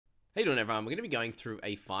How you doing, everyone? We're going to be going through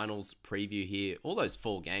a finals preview here, all those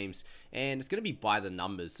 4 games, and it's going to be by the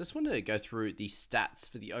numbers. Just wanted to go through the stats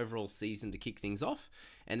for the overall season to kick things off,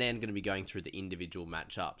 and then going to be going through the individual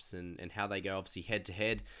matchups and how they go, obviously head to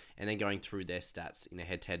head, and then going through their stats in a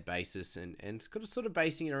head to head basis, and sort of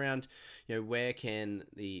basing it around, where can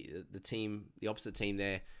the opposite team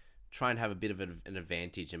there try and have a bit of an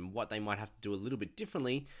advantage, and what they might have to do a little bit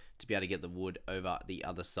differently to be able to get the wood over the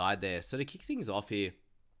other side there. So to kick things off here,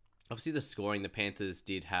 obviously the scoring, the Panthers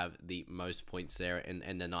did have the most points there,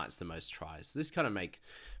 and the Knights the most tries. So this kind of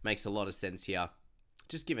makes a lot of sense here.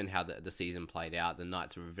 Just given how the season played out, the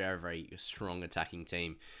Knights were a very, very strong attacking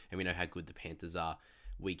team, and we know how good the Panthers are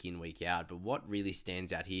week in, week out. But what really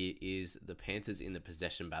stands out here is the Panthers in the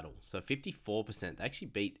possession battle. So 54%, they actually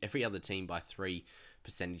beat every other team by 3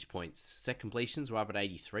 percentage points. Set completions were up at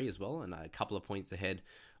 83 as well, and a couple of points ahead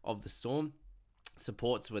of the Storm.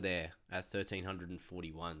 Supports were there at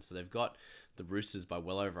 1,341. So they've got the Roosters by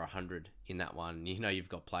well over 100 in that one. You've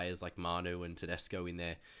got players like Manu and Tedesco in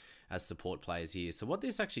there as support players here. So what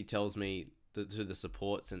this actually tells me through the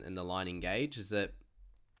supports and the line engage is that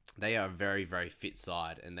they are a very, very fit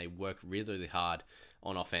side, and they work really, really hard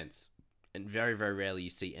on offense. And very, very rarely you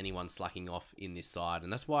see anyone slacking off in this side.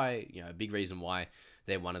 And that's why, a big reason why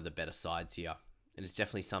they're one of the better sides here. And it's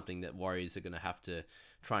definitely something that Warriors are going to have to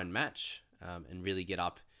try and match. And really get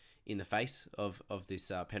up in the face of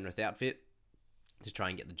this Penrith outfit to try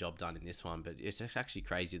and get the job done in this one. But it's actually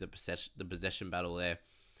crazy, the possession battle there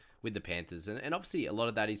with the Panthers. And obviously a lot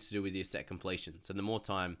of that is to do with your set completion. So the more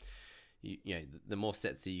time, the more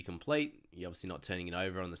sets that you complete, you're obviously not turning it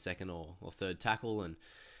over on the second or third tackle.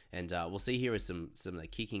 And we'll see here with some of the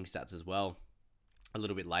kicking stats as well a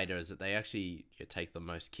little bit later, is that they actually take the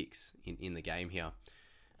most kicks in the game here.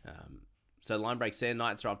 So line breaks there,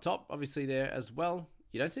 Knights are up top, obviously there as well.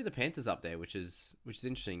 You don't see the Panthers up there, which is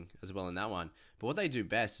interesting as well in that one. But what they do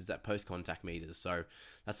best is that post-contact meters. So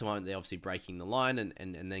that's the one they're obviously breaking the line and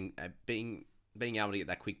then being able to get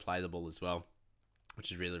that quick play the ball as well,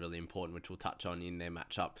 which is really, really important, which we'll touch on in their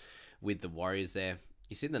matchup with the Warriors there.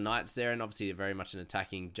 You see the Knights there, and obviously they're very much an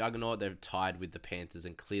attacking juggernaut. They're tied with the Panthers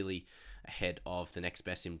and clearly ahead of the next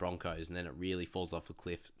best in Broncos, and then it really falls off a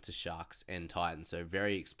cliff to Sharks and Titans. So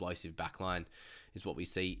very explosive backline is what we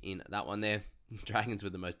see in that one there. Dragons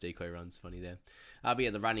with the most decoy runs, funny there. But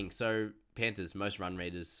yeah, the running. So Panthers, most run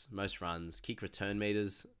meters, most runs, kick return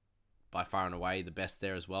meters, by far and away the best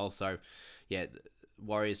there as well. So yeah,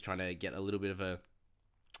 Warriors trying to get a little bit of a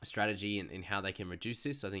strategy in how they can reduce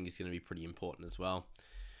this, I think is going to be pretty important as well.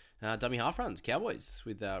 Dummy half runs, Cowboys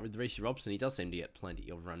with Reece Robson. He does seem to get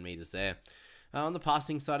plenty of run meters there. On the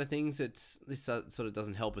passing side of things, this sort of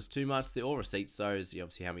doesn't help us too much. The all receipts, though, is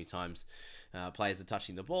obviously how many times players are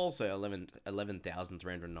touching the ball. So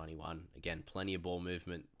 11,391. Again, plenty of ball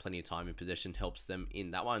movement, plenty of time in possession helps them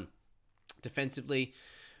in that one. Defensively,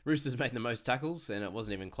 Roosters made the most tackles, and it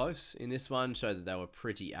wasn't even close in this one. Showed that they were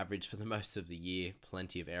pretty average for the most of the year.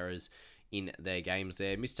 Plenty of errors in their games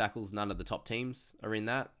there. Missed tackles, none of the top teams are in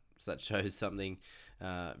that. So that shows something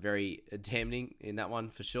very damning in that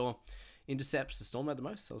one for sure. Intercepts, the Storm had the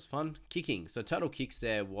most. That was fun. Kicking. So total kicks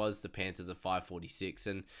there was the Panthers at 546,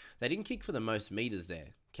 and they didn't kick for the most meters there.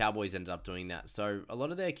 Cowboys ended up doing that. So a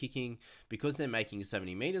lot of their kicking, because they're making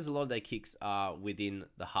 70 meters, a lot of their kicks are within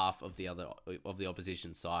the half of the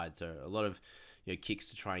opposition side. So a lot of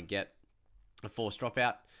kicks to try and get a forced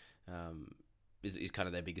dropout is kind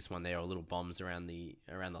of their biggest one there, or little bombs around the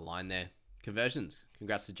line there. Conversions.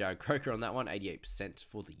 Congrats to Jared Croker on that one. 88%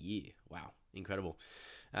 for the year. Wow. Incredible.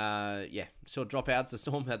 Short dropouts. The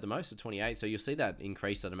Storm had the most at 28. So you'll see that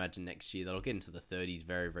increase, I'd imagine, next year. That'll get into the 30s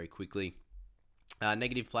very, very quickly.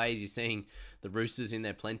 Negative plays, you're seeing the Roosters in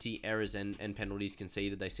there plenty. Errors and penalties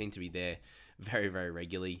conceded. They seem to be there very, very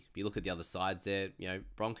regularly. If you look at the other sides there,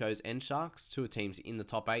 Broncos and Sharks, 2 teams in the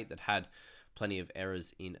top 8 that had plenty of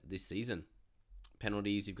errors in this season.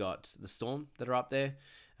 Penalties, you've got the Storm that are up there,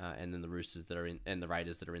 and then the Roosters that are in, and the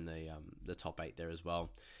Raiders that are in the top 8 there as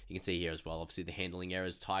well. You can see here as well, obviously the handling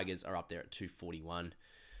errors. Tigers are up there at 241.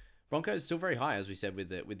 Broncos still very high, as we said,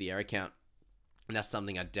 with the error count, and that's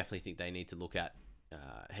something I definitely think they need to look at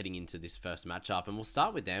heading into this first matchup. And we'll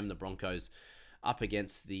start with them, the Broncos, up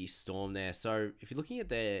against the Storm there. So if you're looking at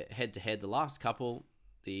their head-to-head, the last couple,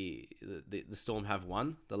 the Storm have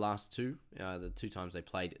won the last 2, the 2 times they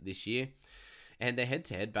played this year. And their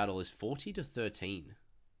head-to-head battle is 40-13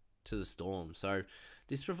 to the Storm. So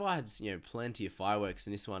this provides, plenty of fireworks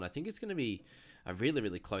in this one. I think it's going to be a really,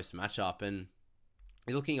 really close matchup. And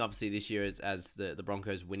you're looking, obviously, this year as the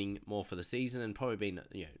Broncos winning more for the season and probably being,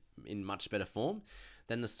 in much better form.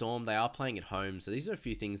 Then the Storm, they are playing at home, so these are a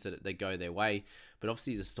few things that go their way. But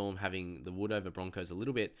obviously the Storm having the wood over Broncos a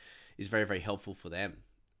little bit is very, very helpful for them.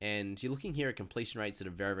 And you're looking here at completion rates that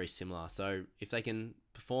are very, very similar. So if they can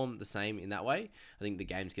perform the same in that way, I think the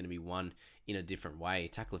game's going to be won in a different way.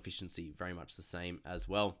 Tackle efficiency, very much the same as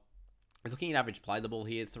well. Looking at average play the ball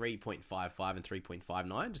here, 3.55 and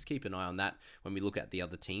 3.59. Just keep an eye on that when we look at the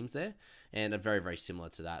other teams there, and are very, very similar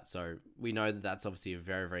to that. So we know that that's obviously a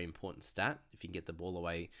very, very important stat. If you can get the ball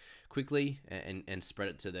away quickly and spread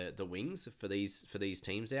it to the wings for these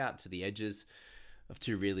teams out to the edges of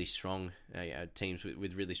two really strong teams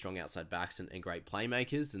with really strong outside backs and great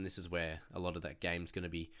playmakers, and this is where a lot of that game's going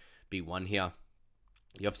to be won here.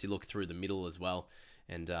 You obviously look through the middle as well,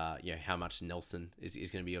 and how much Nelson is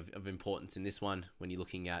going to be of importance in this one when you're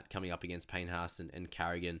looking at coming up against Payne-Haas and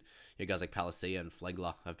Carrigan. Guys like Palacia and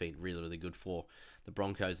Flegler have been really, really good for the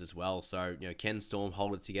Broncos as well. So, can Storm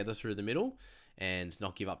hold it together through the middle and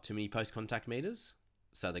not give up too many post-contact meters?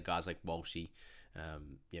 So the guys like Walshy,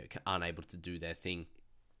 aren't able to do their thing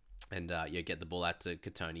and get the ball out to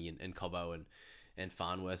Katoni and Cobbo and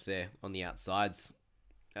Farnworth there on the outsides.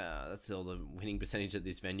 That's all. The winning percentage at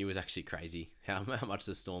this venue is actually crazy. How much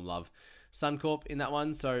the Storm love Suncorp in that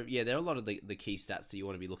one. So yeah, there are a lot of the key stats that you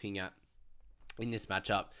want to be looking at in this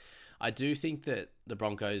matchup. I do think that the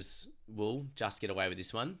Broncos will just get away with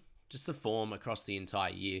this one. Just the form across the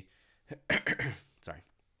entire year. Sorry.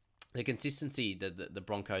 The consistency that the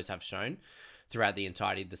Broncos have shown throughout the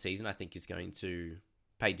entirety of the season, I think, is going to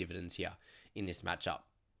pay dividends here in this matchup.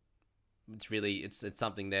 It's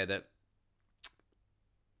something there that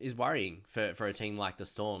is worrying for a team like the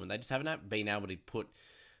Storm, and they just haven't been able to put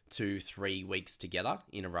 2-3 weeks together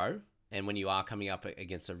in a row. And when you are coming up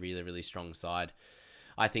against a really, really strong side,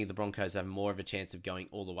 I think the Broncos have more of a chance of going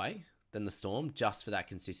all the way than the Storm, just for that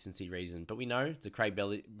consistency reason. But we know it's a Craig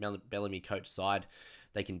Bellamy coach side.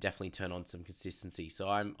 They can definitely turn on some consistency. So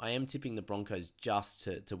I am tipping the Broncos just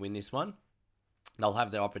to win this one. They'll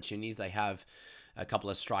have their opportunities. They have a couple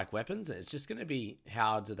of strike weapons. It's just going to be,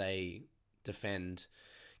 how do they defend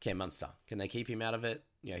Cam Munster? Can they keep him out of it?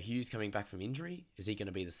 Hughes coming back from injury. Is he going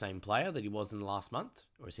to be the same player that he was in the last month?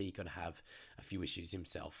 Or is he going to have a few issues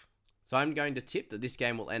himself? So I'm going to tip that this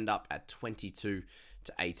game will end up at 22-18.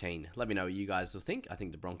 Let me know what you guys will think. I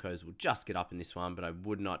think the Broncos will just get up in this one, but I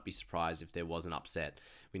would not be surprised if there was an upset.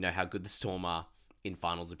 We know how good the Storm are in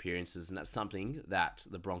finals appearances, and that's something that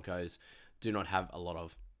the Broncos do not have a lot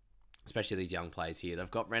of, especially these young players here.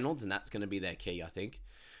 They've got Reynolds, and that's going to be their key, I think.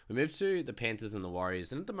 We move to the Panthers and the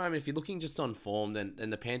Warriors, and at the moment, if you're looking just on form, then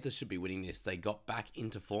the Panthers should be winning this. They got back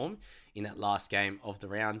into form in that last game of the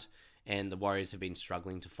round, and the Warriors have been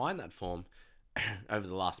struggling to find that form over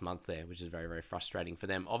the last month there, which is very, very frustrating for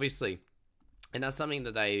them, obviously. And that's something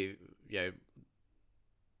that they,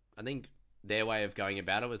 I think their way of going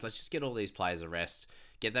about it was, let's just get all these players a rest,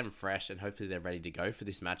 get them fresh, and hopefully they're ready to go for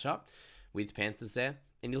this matchup with Panthers there.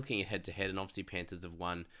 And you're looking at head-to-head, and obviously Panthers have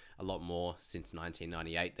won a lot more since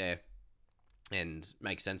 1998 there. And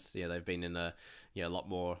makes sense. They've been in a lot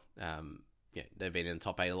more... they've been in the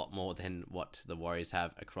top 8 a lot more than what the Warriors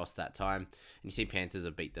have across that time. And you see Panthers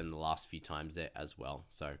have beat them the last few times there as well.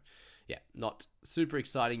 So, not super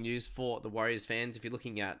exciting news for the Warriors fans. If you're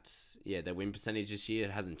looking at, their win percentage this year,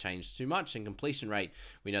 it hasn't changed too much. And completion rate,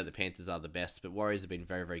 we know the Panthers are the best, but Warriors have been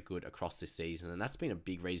very, very good across this season. And that's been a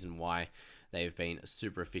big reason why they've been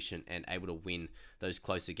super efficient and able to win those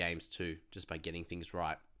closer games too, just by getting things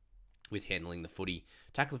right with handling the footy.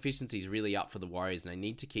 Tackle efficiency is really up for the Warriors, and they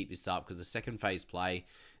need to keep this up because the second phase play,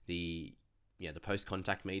 the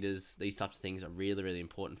post-contact meters, these types of things are really, really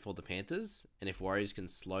important for the Panthers. And if Warriors can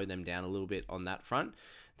slow them down a little bit on that front,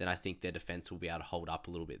 then I think their defense will be able to hold up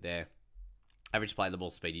a little bit there. Average play the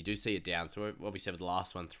ball speed, you do see it down. So what we said with the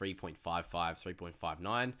last one, 3.55,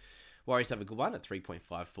 3.59. Warriors have a good one at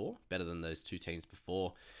 3.54, better than those two teams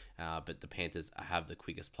before. But the Panthers have the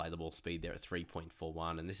quickest play the ball speed there at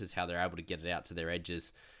 3.41. And this is how they're able to get it out to their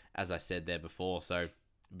edges, as I said there before. So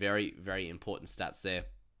very, very important stats there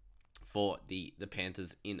for the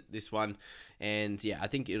Panthers in this one. And I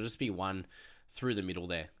think it'll just be one through the middle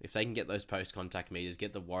there. If they can get those post-contact meters,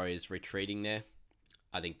 get the Warriors retreating there,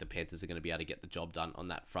 I think the Panthers are going to be able to get the job done on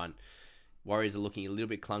that front. Warriors are looking a little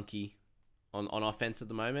bit clunky on offense at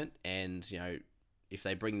the moment, and if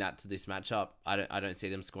they bring that to this matchup, I don't see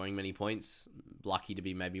them scoring many points. Lucky to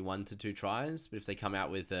be maybe 1 to 2 tries, but if they come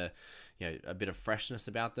out with a bit of freshness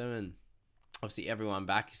about them, and obviously everyone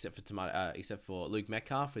back except for Luke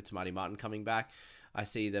Metcalf with Tamati Martin coming back, I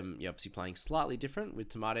see them obviously playing slightly different with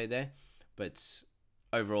Tamati there, but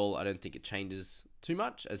overall, I don't think it changes too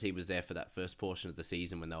much, as he was there for that first portion of the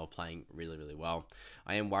season when they were playing really, really well.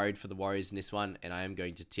 I am worried for the Warriors in this one, and I am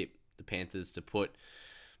going to tip the Panthers to put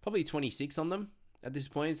probably 26 on them at this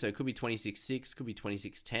point. So it could be 26-6, could be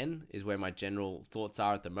 26-10 is where my general thoughts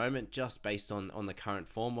are at the moment, just based on the current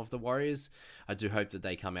form of the Warriors. I do hope that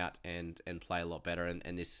they come out and play a lot better,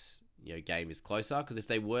 and this game is closer, because if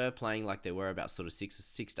they were playing like they were about sort of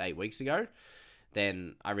 6 to 8 weeks ago,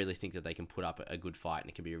 then I really think that they can put up a good fight and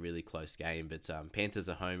it can be a really close game. But Panthers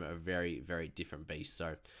at home are a very, very different beast.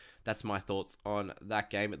 So that's my thoughts on that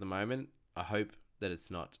game at the moment. I hope that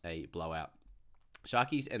it's not a blowout.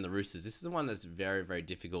 Sharkies and the Roosters. This is the one that's very, very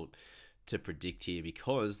difficult to predict here,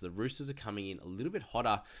 because the Roosters are coming in a little bit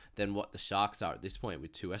hotter than what the Sharks are at this point,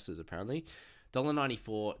 with 2 S's apparently.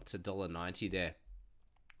 $1.94 to $1.90 there.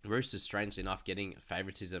 Roosters, strangely enough, getting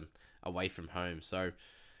favoritism away from home. So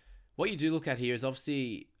what you do look at here is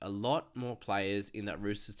obviously a lot more players in that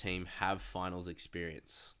Roosters team have finals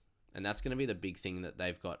experience. And that's going to be the big thing that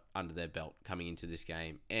they've got under their belt coming into this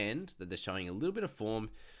game, and that they're showing a little bit of form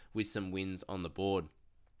with some wins on the board.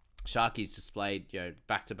 Sharkies displayed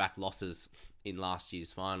back-to-back losses in last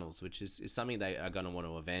year's finals, which is something they are going to want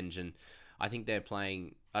to avenge. And I don't think they're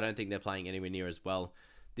playing anywhere near as well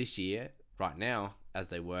this year, right now, as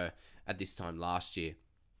they were at this time last year.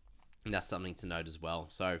 And that's something to note as well.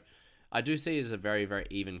 So I do see it as a very, very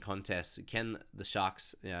even contest. Can the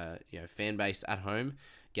Sharks, fan base at home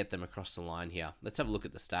get them across the line here? Let's have a look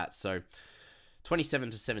at the stats. So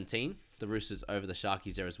 27-17, the Roosters over the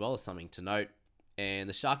Sharkies there as well, is something to note. And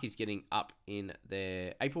the Sharkies getting up in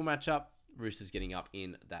their April matchup, Roosters getting up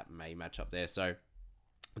in that May matchup there. So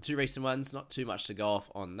the 2 recent ones, not too much to go off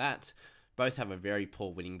on that. Both have a very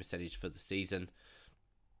poor winning percentage for the season,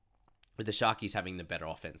 with the Sharkies having the better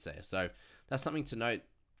offense there. So that's something to note.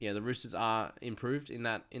 Yeah, the Roosters are improved in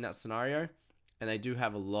that scenario, and they do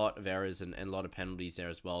have a lot of errors and a lot of penalties there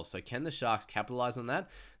as well. So can the Sharks capitalize on that?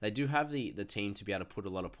 They do have the team to be able to put a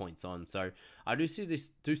lot of points on. So I do see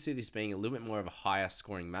this being a little bit more of a higher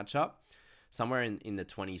scoring matchup, somewhere in the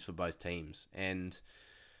 20s for both teams. And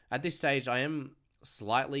at this stage, I am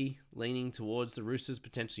slightly leaning towards the Roosters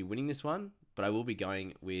potentially winning this one, but I will be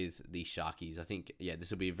going with the Sharkies. I think,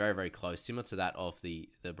 this will be very, very close, similar to that of the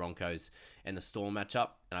Broncos and the Storm matchup.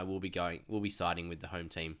 And we'll be siding with the home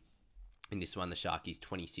team in this one, the Sharkies,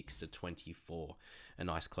 26-24. A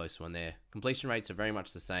nice close one there. Completion rates are very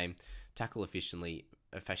much the same. Tackle efficiency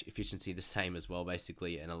the same as well,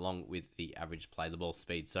 basically, and along with the average play the ball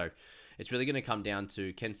speed. So it's really going to come down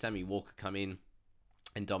to, can Sammy Walker come in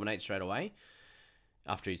and dominate straight away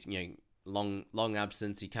after his long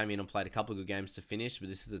absence? He came in and played a couple of good games to finish, but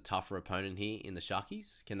this is a tougher opponent here in the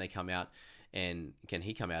Sharkies. Can he come out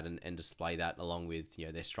and display that along with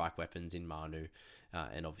their strike weapons in Manu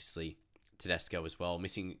and obviously Tedesco as well?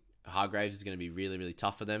 Missing Hargraves is going to be really, really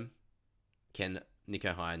tough for them. Can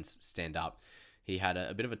Nico Hines stand up? He had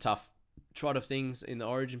a bit of a tough trot of things in the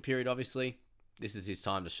Origin period, obviously. This is his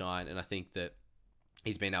time to shine, and I think that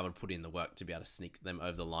he's been able to put in the work to be able to sneak them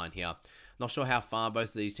over the line here. Not sure how far both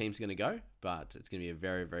of these teams are going to go, but it's going to be a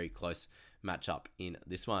very, very close matchup in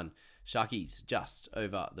this one. Sharkies just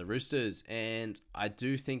over the Roosters, and I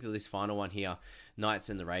do think that this final one here, Knights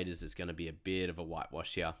and the Raiders, is going to be a bit of a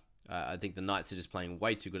whitewash here. I think the Knights are just playing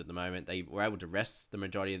way too good at the moment. They were able to rest the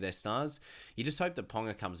majority of their stars. You just hope that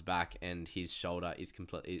Ponga comes back and his shoulder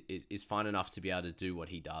is fine enough to be able to do what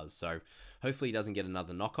he does. So hopefully he doesn't get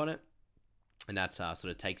another knock on it, and that sort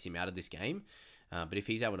of takes him out of this game. But if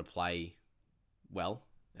he's able to play well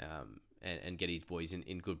and get his boys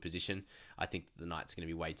in good position, I think the Knights are going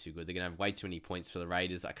to be way too good. They're going to have way too many points for the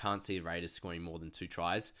Raiders. I can't see the Raiders scoring more than 2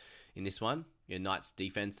 tries in this one. Knights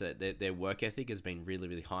defense, their work ethic has been really,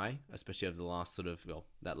 really high, especially over the last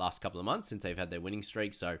that last couple of months since they've had their winning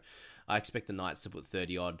streak. So I expect the Knights to put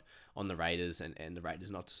 30 odd on the Raiders, and the Raiders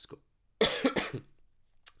not to score.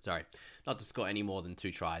 Not to score any more than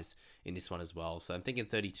 2 tries in this one as well. So I'm thinking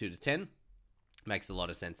 32-10 makes a lot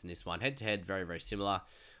of sense in this one. Head to head, very, very similar.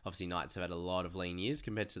 Obviously, Knights have had a lot of lean years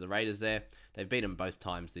compared to the Raiders there. They've beat them both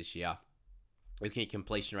times this year. Looking at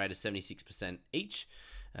completion rate of 76% each.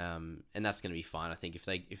 And that's going to be fine. I think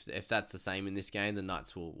if that's the same in this game, the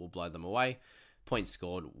Knights will blow them away. Points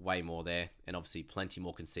scored, way more there. And obviously plenty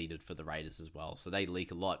more conceded for the Raiders as well. So they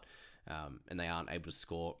leak a lot. And they aren't able to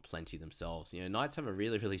score plenty themselves. Knights have a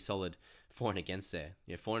really, really solid for and against there.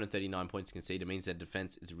 439 points conceded means their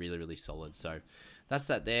defense is really, really solid. So that's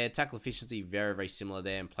that there. Tackle efficiency, very, very similar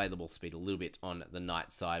there, and play the ball speed a little bit on the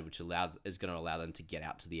Knights side, which is going to allow them to get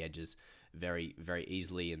out to the edges very, very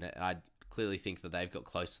easily. And I clearly think that they've got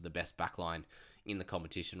close to the best backline in the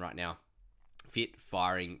competition right now. Fit,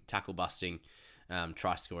 firing, tackle busting.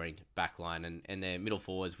 try scoring back line, and their middle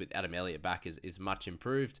forwards with Adam Elliott back is much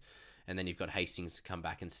improved. And then you've got Hastings to come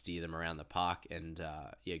back and steer them around the park. And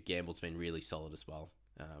Gamble's been really solid as well,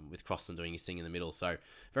 with Crossland doing his thing in the middle. So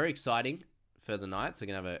very exciting for the Knights. They're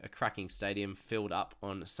going to have a cracking stadium filled up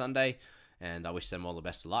on Sunday. And I wish them all the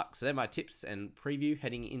best of luck. So they're my tips and preview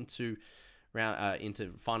heading into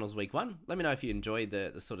into finals week 1. Let me know if you enjoyed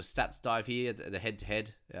the sort of stats dive here. The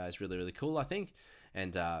head-to-head is really, really cool, I think.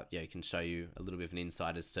 And it can show you a little bit of an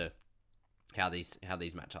insight as to how these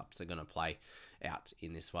matchups are going to play out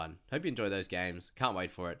in this one. Hope you enjoy those games. Can't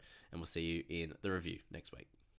wait for it. And we'll see you in the review next week.